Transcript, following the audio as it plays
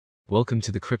Welcome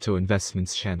to the Crypto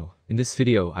Investments channel. In this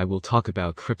video I will talk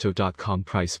about Crypto.com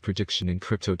price prediction and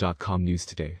Crypto.com news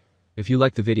today. If you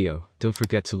like the video, don't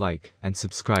forget to like and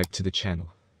subscribe to the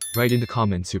channel. Write in the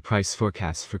comments your price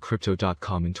forecast for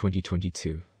Crypto.com in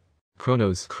 2022.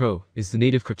 Cronos (CRO) is the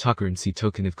native cryptocurrency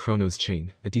token of Cronos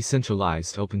Chain, a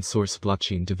decentralized open-source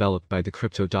blockchain developed by the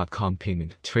Crypto.com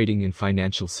payment, trading and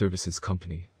financial services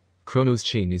company. Cronos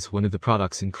Chain is one of the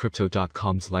products in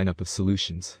Crypto.com's lineup of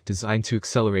solutions designed to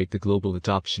accelerate the global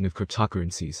adoption of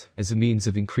cryptocurrencies as a means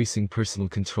of increasing personal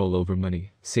control over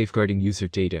money, safeguarding user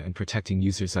data and protecting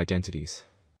users' identities.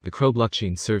 The CRO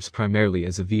blockchain serves primarily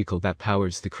as a vehicle that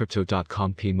powers the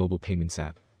Crypto.com Pay mobile payments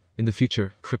app. In the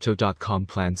future, Crypto.com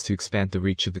plans to expand the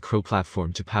reach of the CRO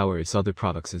platform to power its other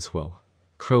products as well.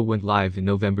 CRO went live in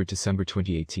November-December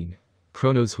 2018.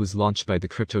 Cronos was launched by the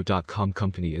Crypto.com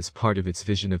company as part of its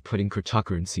vision of putting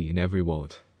cryptocurrency in every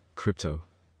wallet.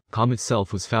 Crypto.com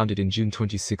itself was founded in June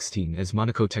 2016 as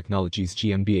Monaco Technologies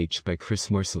GmbH by Chris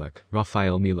Morselek,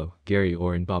 Rafael Milo, Gary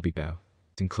Orr and Bobby Bao.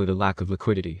 It include a lack of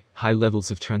liquidity, high levels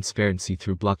of transparency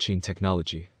through blockchain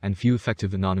technology, and few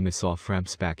effective anonymous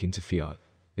off-ramps back into fiat.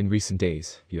 In recent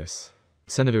days, U.S.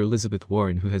 Senator Elizabeth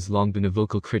Warren, who has long been a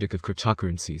vocal critic of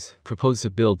cryptocurrencies, proposed a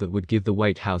bill that would give the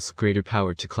White House greater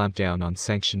power to clamp down on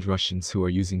sanctioned Russians who are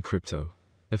using crypto.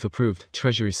 If approved,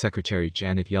 Treasury Secretary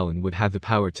Janet Yellen would have the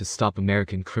power to stop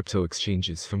American crypto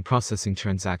exchanges from processing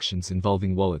transactions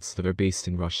involving wallets that are based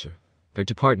in Russia. Their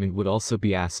department would also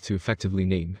be asked to effectively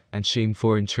name and shame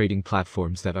foreign trading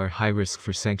platforms that are high risk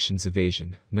for sanctions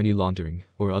evasion, money laundering,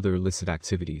 or other illicit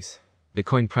activities.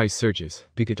 Bitcoin price surges,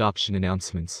 big adoption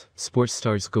announcements, sports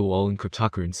stars go all in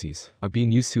cryptocurrencies, are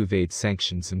being used to evade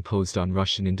sanctions imposed on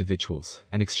Russian individuals,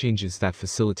 and exchanges that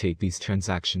facilitate these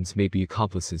transactions may be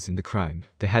accomplices in the crime,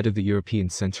 the head of the European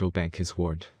Central Bank has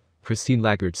warned. Christine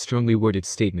Lagarde's strongly worded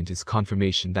statement is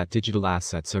confirmation that digital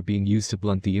assets are being used to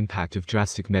blunt the impact of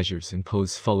drastic measures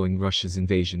imposed following Russia's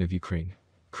invasion of Ukraine.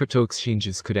 Crypto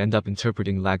exchanges could end up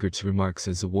interpreting Lagarde's remarks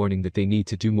as a warning that they need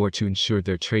to do more to ensure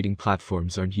their trading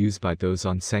platforms aren't used by those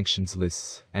on sanctions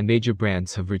lists, and major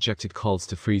brands have rejected calls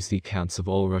to freeze the accounts of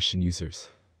all Russian users.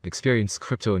 Experienced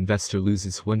crypto investor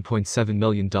loses $1.7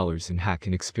 million in hack.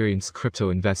 An experienced crypto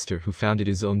investor who founded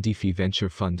his own DeFi venture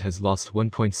fund has lost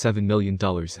 $1.7 million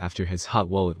after his hot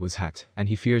wallet was hacked, and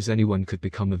he fears anyone could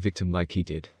become a victim like he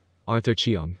did. Arthur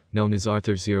Cheong, known as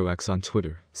Arthur0x on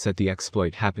Twitter, said the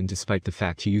exploit happened despite the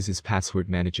fact he uses password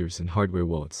managers and hardware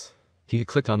wallets. He had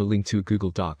clicked on a link to a Google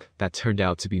Doc that turned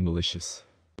out to be malicious.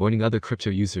 Warning other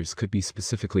crypto users could be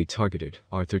specifically targeted,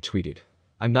 Arthur tweeted.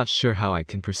 I'm not sure how I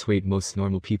can persuade most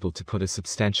normal people to put a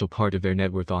substantial part of their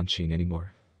net worth on-chain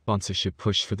anymore. Sponsorship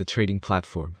push for the trading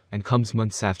platform, and comes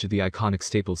months after the iconic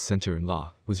Staples Center in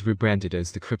Law was rebranded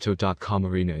as the Crypto.com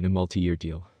Arena in a multi-year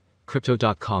deal.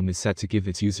 Crypto.com is set to give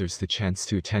its users the chance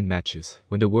to attend matches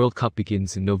when the World Cup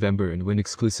begins in November and win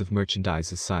exclusive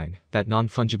merchandise, a sign that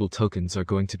non-fungible tokens are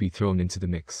going to be thrown into the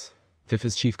mix.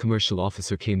 FIFA's chief commercial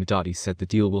officer Kay Madati said the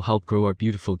deal will help grow our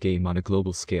beautiful game on a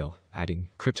global scale, adding,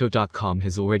 Crypto.com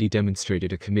has already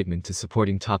demonstrated a commitment to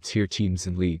supporting top-tier teams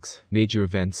and leagues, major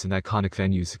events and iconic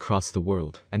venues across the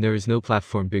world, and there is no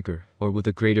platform bigger, or with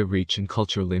a greater reach and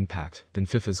cultural impact, than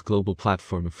FIFA's global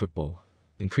platform of football.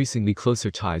 Increasingly closer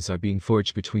ties are being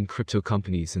forged between crypto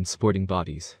companies and sporting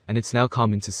bodies, and it's now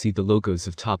common to see the logos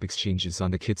of top exchanges on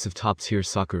the kits of top-tier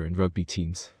soccer and rugby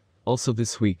teams. Also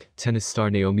this week, tennis star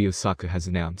Naomi Osaka has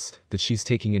announced that she's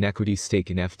taking an equity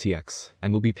stake in FTX,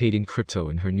 and will be paid in crypto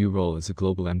in her new role as a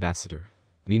global ambassador.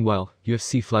 Meanwhile,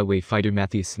 UFC flyweight fighter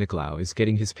Matheus Nicolau is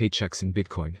getting his paychecks in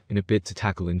Bitcoin in a bid to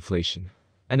tackle inflation.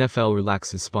 NFL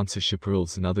relaxes sponsorship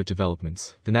rules and other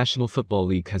developments. The National Football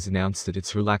League has announced that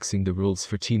it's relaxing the rules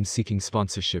for teams seeking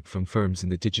sponsorship from firms in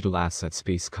the digital asset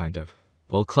space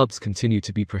While clubs continue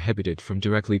to be prohibited from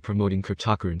directly promoting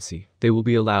cryptocurrency, they will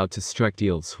be allowed to strike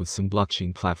deals with some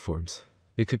blockchain platforms.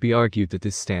 It could be argued that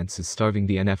this stance is starving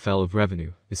the NFL of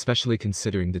revenue, especially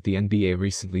considering that the NBA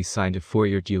recently signed a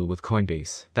 4-year deal with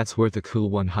Coinbase that's worth a cool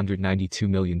 $192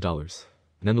 million.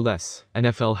 Nonetheless,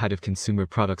 NFL head of consumer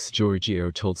products Joe Ruggiero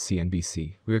told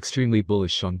CNBC, "We're extremely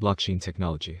bullish on blockchain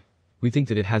technology. We think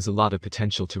that it has a lot of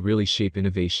potential to really shape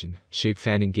innovation, shape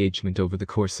fan engagement over the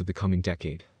course of the coming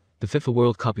decade." The FIFA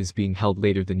World Cup is being held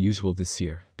later than usual this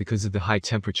year, because of the high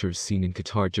temperatures seen in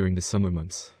Qatar during the summer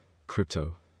months.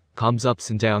 Crypto.com's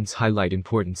ups and downs highlight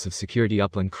importance of security.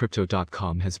 Upland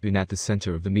Crypto.com has been at the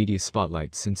center of the media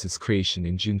spotlight since its creation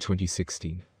in June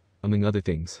 2016. Among other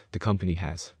things, the company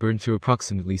has burned through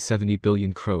approximately 70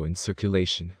 billion Cro in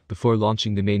circulation before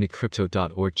launching the mainnet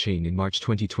Crypto.org chain in March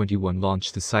 2021.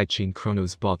 Launched the sidechain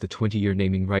Kronos, bought the 20-year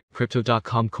naming right.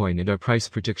 Crypto.com coin and our price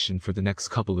prediction for the next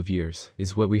couple of years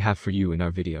is what we have for you in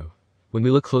our video. When we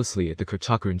look closely at the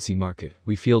cryptocurrency market,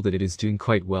 we feel that it is doing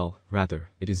quite well, rather,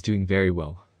 it is doing very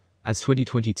well. As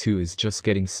 2022 is just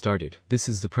getting started, this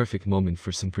is the perfect moment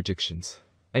for some predictions.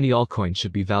 Any altcoin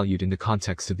should be valued in the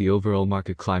context of the overall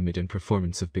market climate and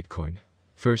performance of Bitcoin.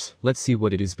 First, let's see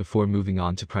what it is before moving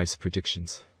on to price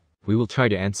predictions. We will try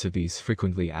to answer these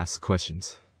frequently asked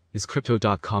questions. Is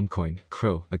Crypto.com coin,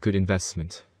 CRO, a good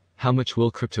investment? How much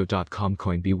will Crypto.com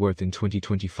coin be worth in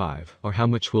 2025, or how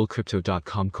much will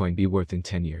Crypto.com coin be worth in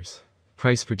 10 years?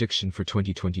 Price prediction for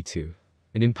 2022.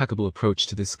 An impeccable approach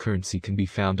to this currency can be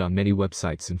found on many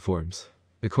websites and forums.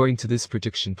 According to this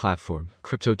prediction platform,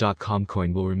 Crypto.com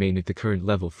coin will remain at the current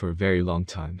level for a very long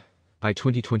time. By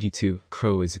 2022,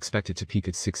 CRO is expected to peak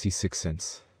at 66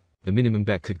 cents. The minimum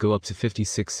bet could go up to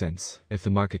 56 cents if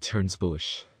the market turns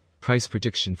bullish. Price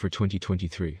prediction for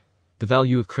 2023. The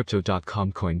value of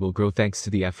Crypto.com coin will grow thanks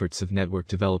to the efforts of network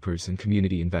developers and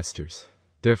community investors.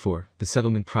 Therefore, the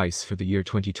settlement price for the year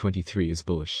 2023 is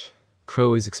bullish.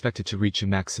 CRO is expected to reach a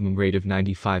maximum rate of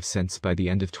 95 cents by the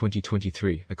end of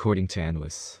 2023, according to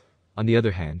analysts. On the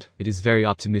other hand, it is very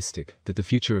optimistic that the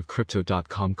future of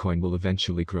Crypto.com coin will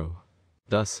eventually grow.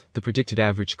 Thus, the predicted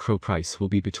average CRO price will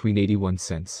be between 81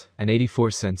 cents and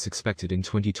 84 cents expected in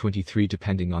 2023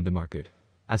 depending on the market.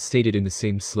 As stated in the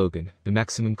same slogan, the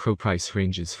maximum CRO price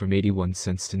ranges from 81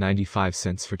 cents to 95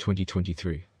 cents for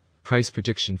 2023. Price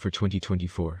prediction for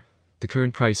 2024. The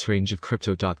current price range of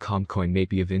Crypto.com coin may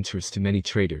be of interest to many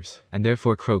traders, and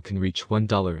therefore CRO can reach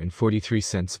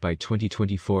 $1.43 by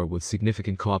 2024 with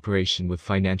significant cooperation with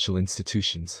financial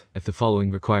institutions, if the following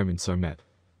requirements are met.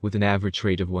 With an average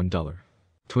rate of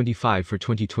 $1.25 for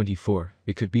 2024,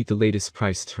 it could beat the latest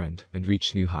price trend and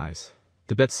reach new highs.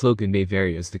 The bet slogan may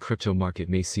vary as the crypto market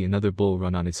may see another bull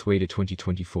run on its way to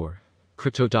 2024.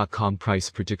 Crypto.com price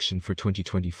prediction for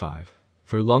 2025.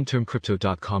 For a long-term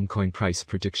Crypto.com coin price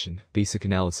prediction, basic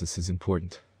analysis is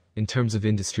important. In terms of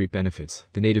industry benefits,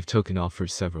 the native token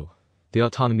offers several. The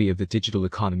autonomy of the digital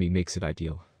economy makes it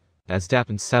ideal. As dApp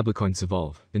and stablecoins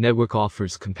evolve, the network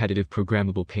offers competitive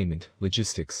programmable payment,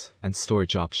 logistics, and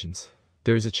storage options.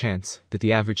 There is a chance that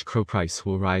the average CRO price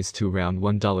will rise to around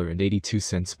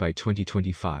 $1.82 by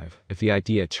 2025 if the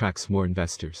idea attracts more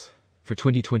investors. For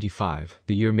 2025,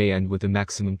 the year may end with a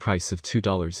maximum price of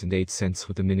 $2.08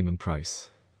 with a minimum price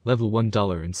level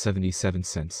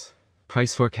 $1.77.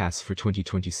 Price forecast for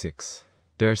 2026.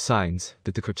 There are signs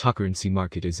that the cryptocurrency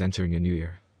market is entering a new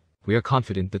era. We are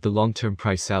confident that the long-term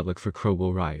price outlook for CRO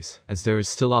will rise, as there is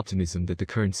still optimism that the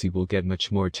currency will get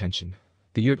much more attention.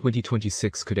 The year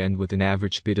 2026 could end with an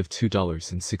average bid of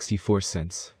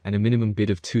 $2.64 and a minimum bid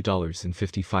of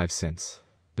 $2.55.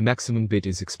 The maximum bid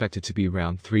is expected to be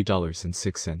around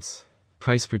 $3.06.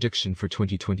 Price prediction for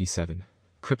 2027.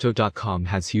 Crypto.com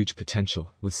has huge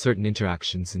potential. With certain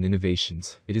interactions and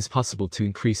innovations, it is possible to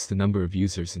increase the number of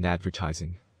users and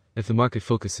advertising. If the market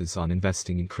focuses on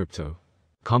investing in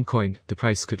Crypto.com coin, the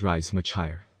price could rise much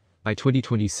higher. By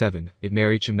 2027, it may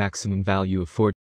reach a maximum value of $4.